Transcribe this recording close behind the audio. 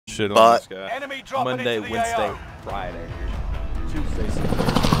shit on But this guy. Enemy dropping Monday, into the Wednesday, AO. Friday, Tuesday, Sunday.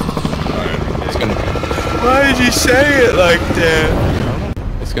 It's gonna, why did you say it like that?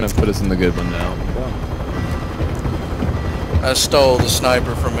 it's gonna put us in the good one now. I stole the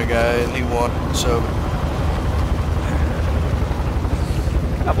sniper from a guy and he won, so.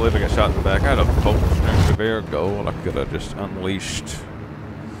 I believe I got shot in the back. I had a focus severe goal I could have just unleashed.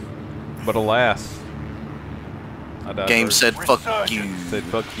 But alas, I died Game first. said fuck you. Said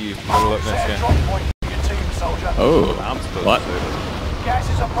fuck you. Better luck next Set a game. drop point for your team, soldier. Oh, I'm supposed what? to say that. Gas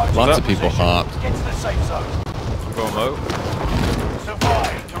is approaching. Lots your of people position. hopped. Get to the safe zone. I'm going low.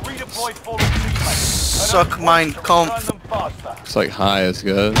 Survive to redeploy fallen teammates. Suck mine, comp. Return them faster. It's like high is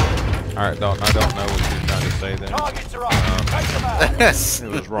good. Alright, Dalton, I don't know what you're trying to say there. Targets are up. Take them out. Yes. It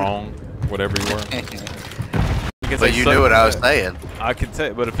was wrong, whatever you were. You can But say you suck knew what my I was head. saying. I could say,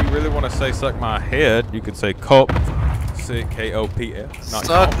 but if you really want to say suck my head, you could say cop. Say K-O-P-S. Not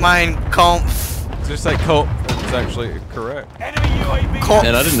Suck comp. mine, comp. Just say cop. It's actually correct. Enemy UAV. Comp.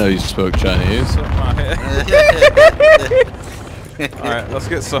 And I didn't know you spoke Chinese. Suck my head. Alright, let's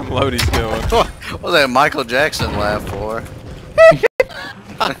get some loadies going. What was that Michael Jackson laugh for?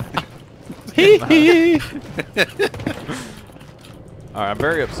 Alright, I'm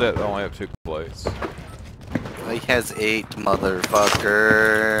very upset that I only have 2 plates. He has 8,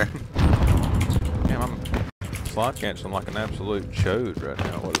 motherfucker. Damn, I'm slide canceling like an absolute chode right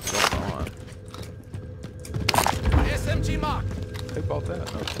now. What is going on? SMG mark. Who bought that?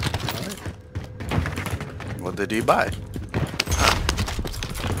 No. Alright. What did he buy?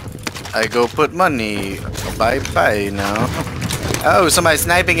 I go put money. Bye bye now. Oh, somebody's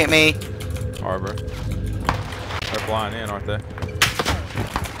sniping at me. Harbor. They're flying in, aren't they?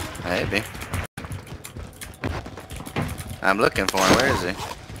 Maybe. I'm looking for him. Where is he?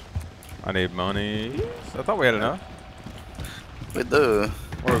 I need money. I thought we had enough. We do.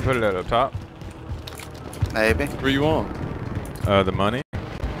 Where we put it at the top? Maybe. Where you want? The money. I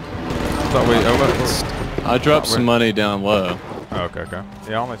thought we. I dropped some money down low. Oh, okay, okay.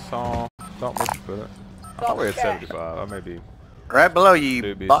 Yeah, I only saw. Thought we put it. I thought we had 75. I may be. Right below you,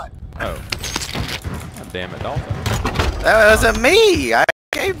 Doobies. bot. Oh. God damn it, Dolphin. That wasn't me. I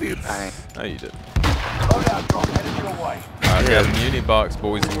gave you mine. No, you didn't. Loadout drop headed your way. Alright, Yeah. got Muni box,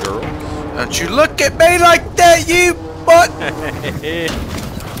 boys and girls. Don't you look at me like that, you butt.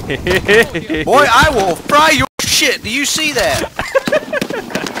 Boy, I will fry your shit. Do you see that?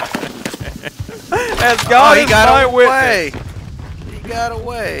 As God he is got my away. witness, He got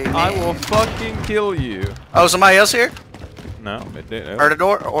away. I man. will fucking kill you. Oh, somebody else here? No, it didn't. Heard a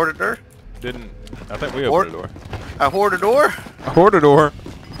door? Ordered a door? Didn't. I think we opened the door. I hoard a door? I hoarded a door.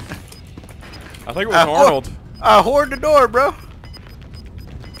 I think it was Arnold. I hoard the door, bro.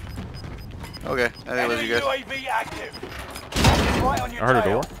 Okay, I think it was Enemy you guys. UAV active. Right on your I heard a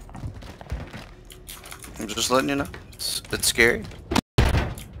tail. door. I'm just letting you know. It's scary.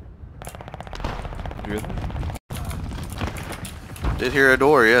 You hear that? Did hear a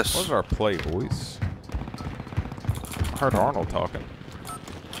door, yes. What was our play, boys? I heard Arnold talking.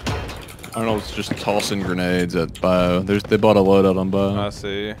 Arnold's just tossing grenades at Bio. They bought a loadout on Bio. I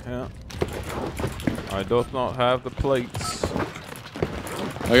see, yeah. I do not have the plates.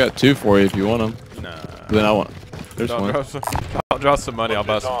 I got 2 for you if you want them. Nah. Then I want. There's I'll one. draw some money. I'll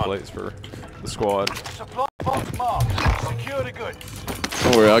buy some plates for the squad. Supply box marked. Secure the goods.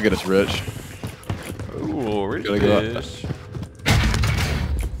 Don't worry, I'll get us rich. Ooh, rich Gotta go. fish.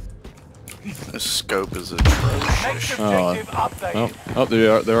 This scope is atrocious. Next Oh, objective updated.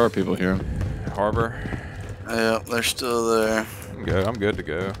 Oh, there are people here. Harbor. Yeah, they're still there. I'm good to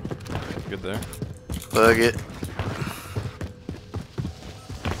go. Good there. Bug it.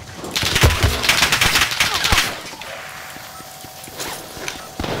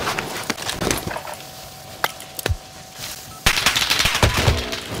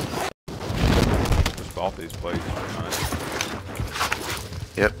 Just bought these plates. Nice.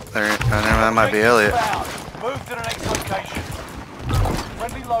 Yep, there. That might be Elliot. Found. Move to the next location.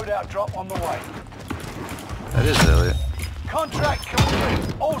 Friendly loadout drop on the way. That is Elliot. Contract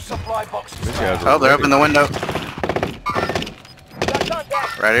complete. All supply boxes These guys found. are Oh, they're up in the window.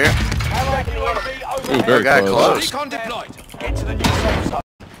 Right here. Allied UAV Ooh, overhead. very Guy close. close. Recon deployed. Get to the new safe zone.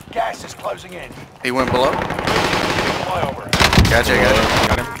 Gas is closing in. He went below. Flyover. Gotcha, gotcha.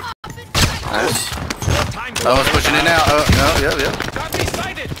 Got him. Nice. Oh, it's pushing in now. Oh, no, yep. Got me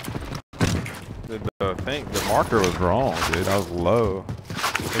sighted. I think the marker was wrong, dude. I was low.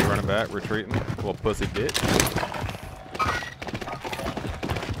 He running back, retreating. Little pussy bitch.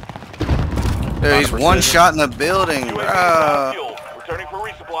 Dude, he's one shot in the building, UAV bro. fuel. Returning for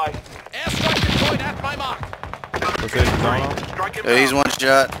resupply. Airstrike deployed at my mark. Precision's on him. Strike him Yeah, he's down. one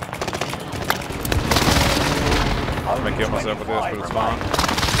shot. I'm gonna kill myself with this, but it's fine.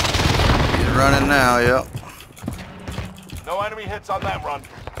 He's running now, yep. No enemy hits on that run.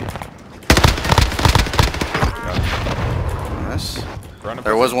 Nice. Running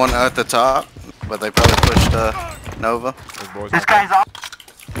There was one at the top, but they probably pushed Nova. This guy's off.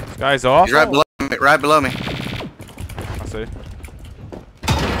 This guy's off? He's right below me. Right below me. I see.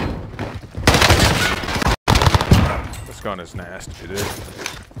 This gun is nasty, dude. I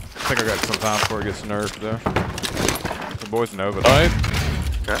think I got some time before he gets nerfed, though. The boy's Nova. Alright.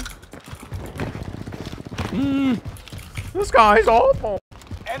 Okay. This guy's awful.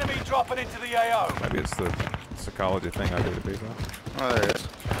 Enemy dropping into the AO. Maybe it's the psychology thing I do to people. Oh, there it is.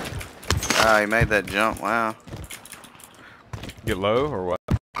 Ah, he made that jump. Wow. Get low or what?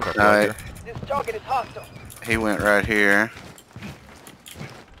 Alright. This target is hostile. He went right here.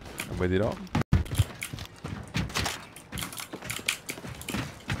 I'm with you, dog.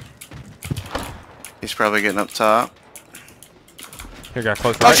 He's probably getting up top. Here, got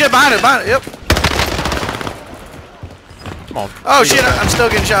close. Oh right. shit! Behind it! Behind it! Yep. Come on. Oh shit! I'm still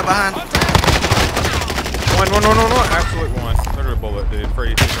getting shot behind. One. Absolute one. Literally a bullet, dude. Free.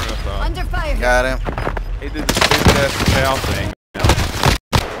 He's running up top. Under fire. Got him. He did the stupid ass cow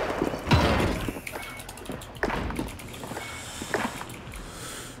thing.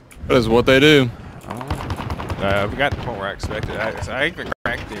 That is what they do. We got to the point where I expected it. I even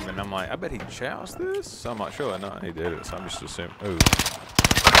cracked him, and I'm like, I bet he chows this. So I'm not sure or not. He did it, so I'm just assuming. Ooh.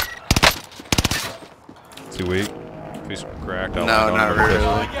 Too weak. If he's cracked, I'll No, land on not him.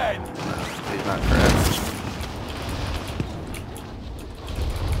 really. Again. He's not cracked.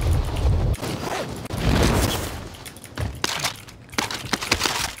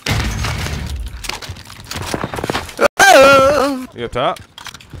 You up top?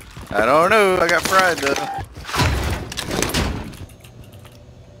 I don't know. I got fried though.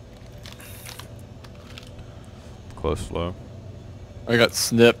 Close, slow. I got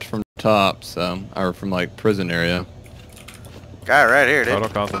snipped from the top, so or from like prison area. Guy right here, dude. Auto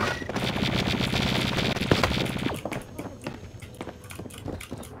console.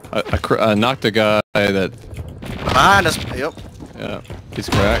 I knocked a guy that, Behind us. Yep. yeah, he's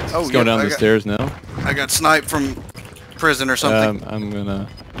cracked. Oh, He's going yeah, down I the got- stairs now. I got sniped from prison or something. I'm gonna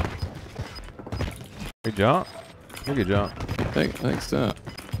He jump. He could jump. think so.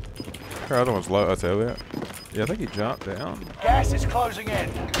 The other one's low. I tell you that. Yeah, I think he jumped down. Gas is closing in.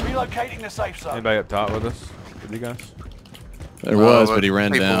 Relocating the safe zone. Anybody up top with us? With you guys? There was, Oh, but he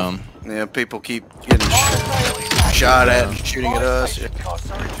ran people- down. Yeah, people keep getting shot at and shooting at us. Fire station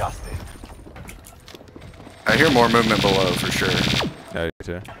costs are adjusted. I hear more movement below for sure. Yeah, you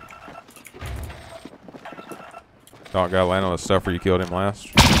too. Dog guy land on the stuff where you killed him last.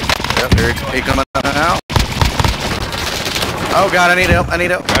 Yep, here he coming out. Oh god, I need help. I need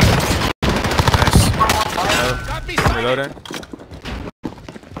help. Nice. Reloading.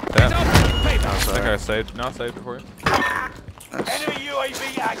 Yeah. Oh, I think sorry. I saved. No, I saved it for you. Nice. Enemy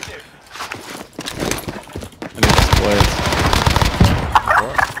UAV active. I need this place.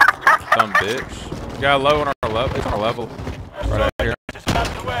 What? Dumb bitch. Guy low on our level. He's on our level. Right out here. It's about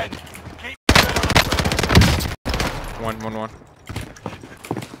to end. Keep One.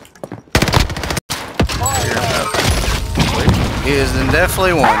 He is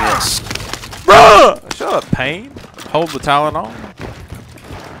definitely one, yes. Bruh! Shut up, Pain. Hold the Tylenol.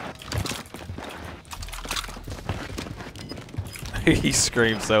 He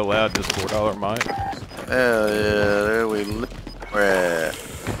screamed so loud, just $4 mic. Hell yeah, there we live.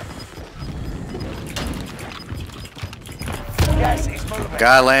 gas is moving.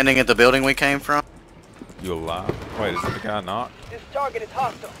 Guy landing at the building we came from. You alive? Wait, is the guy not This target is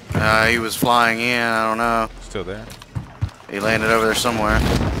hostile. He was flying in, I don't know. still there? He landed over there somewhere.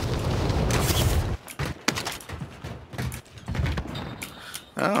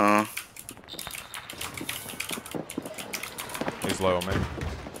 Oh. He's low on me.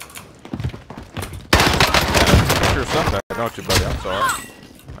 Yeah, take your stuff back, don't you, buddy? I'm sorry.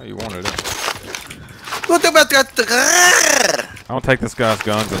 Oh, you wanted it. What about that? I'm gonna take this guy's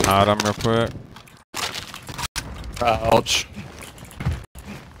guns and hide them real quick. Ouch.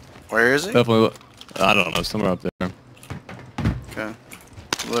 Where is he? Definitely. I don't know. Somewhere up there. Okay.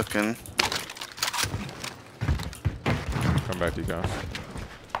 Looking. Come back to you guys.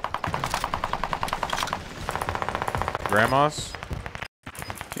 Grandma's?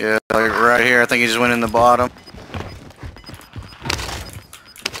 Yeah, like right here. I think he just went in the bottom.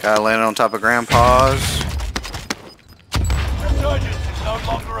 Guy landed on top of Grandpa's. Resurgence is no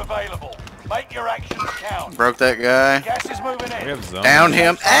longer available. Make your actions count. Broke that guy. Gas is moving We in. have zone. Down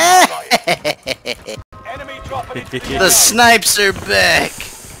him. Enemy dropping into the The snipes are back.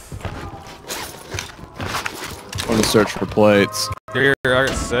 I'm gonna search for plates. Here, I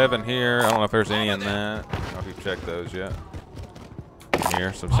got 7 here. I don't know if there's any in that. I don't know if you've checked those yet.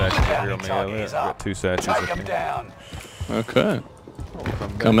 Here, some sachets here on the other. I got 2 sachets Take up them here. down. Okay. I'll come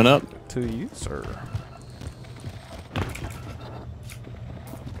back Coming up. to you, sir.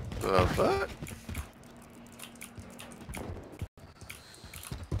 The fuck?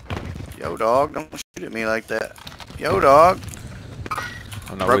 Yo, dog, don't shoot at me like that. Yo, dog.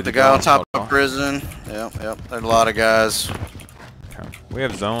 I'm not Broke with the you, guy on John. top Hold of on. prison. Yep, yep. There's a lot of guys. Okay. We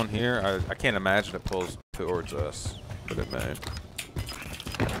have zone here. I can't imagine it pulls towards us, but it may.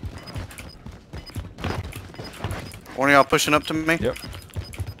 One of y'all pushing up to me? Yep.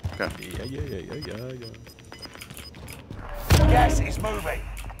 Okay. Yeah. Gas is moving.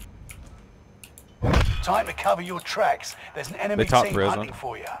 Time to cover your tracks. There's an enemy They top team prison. hunting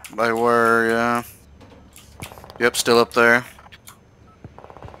for you. They were, yeah. Yep, still up there.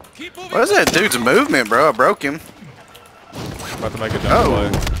 What is that dude's movement, bro? I broke him. About to make a dumb play.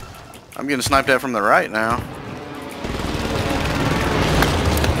 I'm getting sniped at from the right now.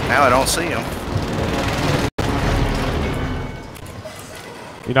 Now I don't see him.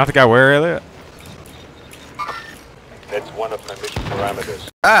 You not the guy where, Elliot? That's one of my mission parameters.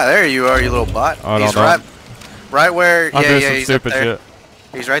 Ah, there you are, you little bot. Oh, He's no, no. right where. I'm Yeah, doing yeah, some he's up stupid there. shit.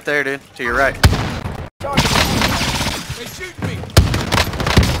 He's right there, dude. To your right.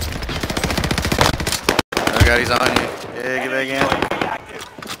 Oh god, he's on you. Yeah, get back in.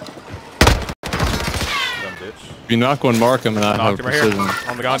 Dumb bitch. If you knock one, mark him, and I have Knocked him right here. precision.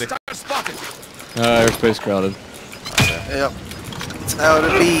 On the Gandhi. Airspace crowded. Yep. It's how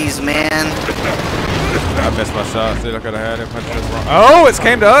it bees, man. I missed my shot, dude. I could have had him. I just wrong. Oh, it's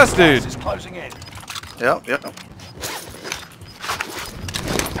came to us, dude. Gas is closing in. Yep, yep.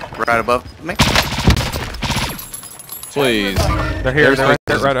 Right above me. Please. They're here. They're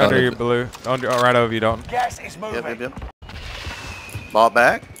Airspace right under crowded. you, Blue. Right over you, Dalton. Gas is moving. Yep, yep, yep. Ball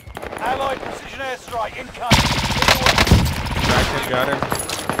back. Allied precision airstrike incoming. Cracked him, got him.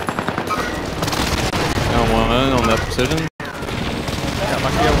 Got one on that precision. Got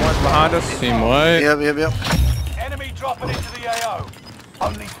my kill one behind us. Team white. Yep, yep, yep. Enemy dropping into the AO.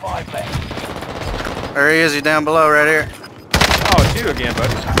 Only 5 left. There he is. He's down below right here. Oh, it's you again,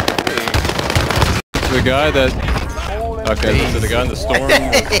 buddy. The guy that. Okay, so the guy in the storm,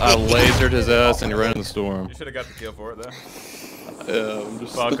 I lasered his ass and he ran in the storm. You should have got the kill for it, though. Yeah, I'm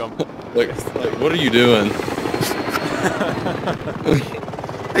just Fuck him. like, what are you doing?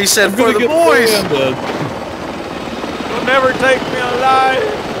 He said I'm for gonna the get boys. slammed. You'll never take me alive.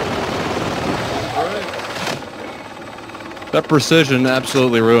 That precision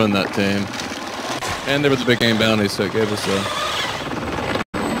absolutely ruined that team. And there was the big game bounty, so it gave us a.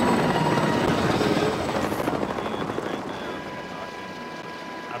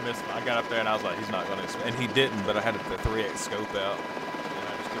 I got up there and I was like, he's not going to, and he didn't, but I had the 3x scope out, and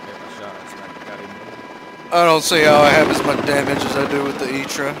I just couldn't get my shot. So I got him. I don't see how I have as much damage as I do with the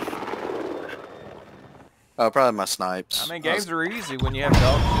Etra. Oh, probably my snipes. I mean, games are easy when you have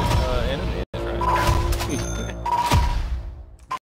dogs enemies, right?